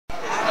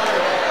You're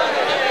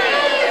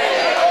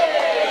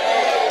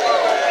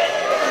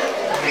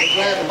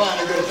glad to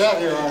finally get us out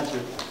here, aren't you?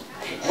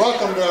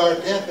 Welcome to our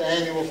 10th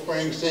annual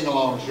Spring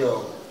Sing-Along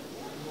Show.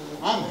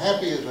 I'm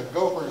happy as a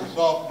gopher in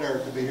soft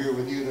dirt to be here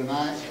with you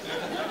tonight.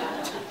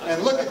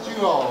 And look at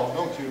you all.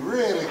 Don't you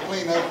really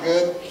clean up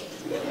good?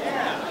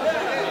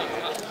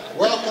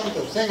 Welcome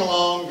to Sing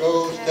Along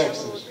Goes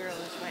Texas.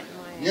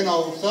 You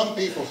know, some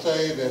people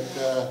say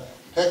that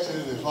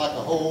Texas is like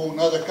a whole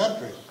nother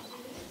country.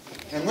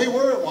 And we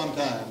were at one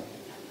time.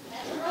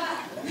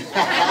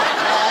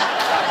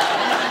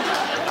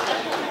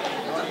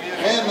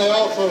 And they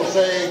also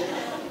say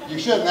you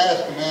shouldn't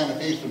ask a man if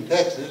he's from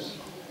Texas.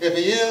 If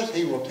he is,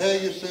 he will tell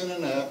you soon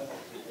enough.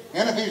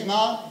 And if he's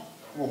not,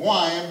 well,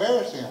 why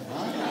embarrass him,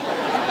 huh?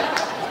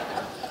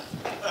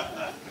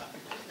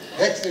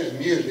 Texas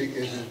music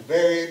is as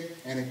varied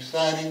and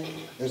exciting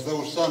as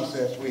those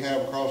sunsets we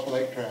have across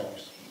Lake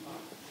Travis.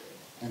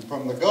 And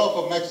from the Gulf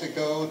of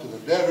Mexico to the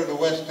desert of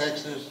West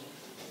Texas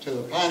to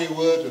the piney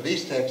woods of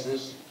East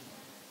Texas,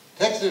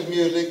 Texas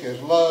music is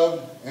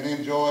loved and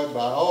enjoyed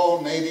by all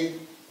native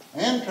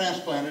and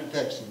transplanted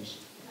Texans.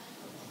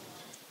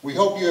 We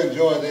hope you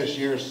enjoy this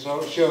year's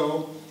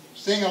show,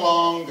 Sing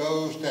Along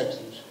Goes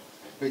Texas,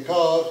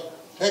 because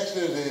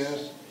Texas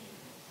is,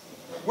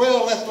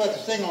 well, let's let the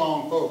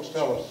sing-along folks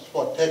tell us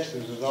what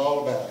Texas is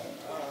all about.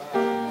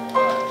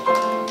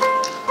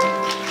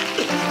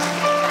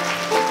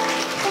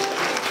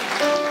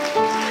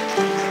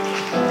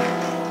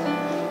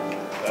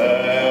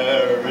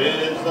 There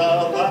is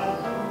a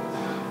land,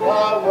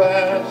 a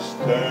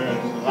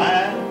western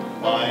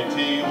land,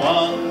 mighty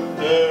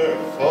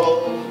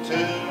wonderful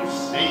to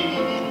see.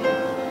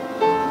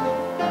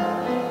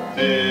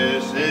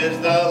 This is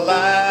the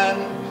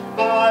land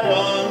I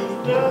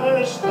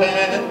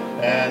understand,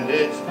 and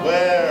it's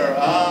where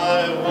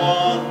I want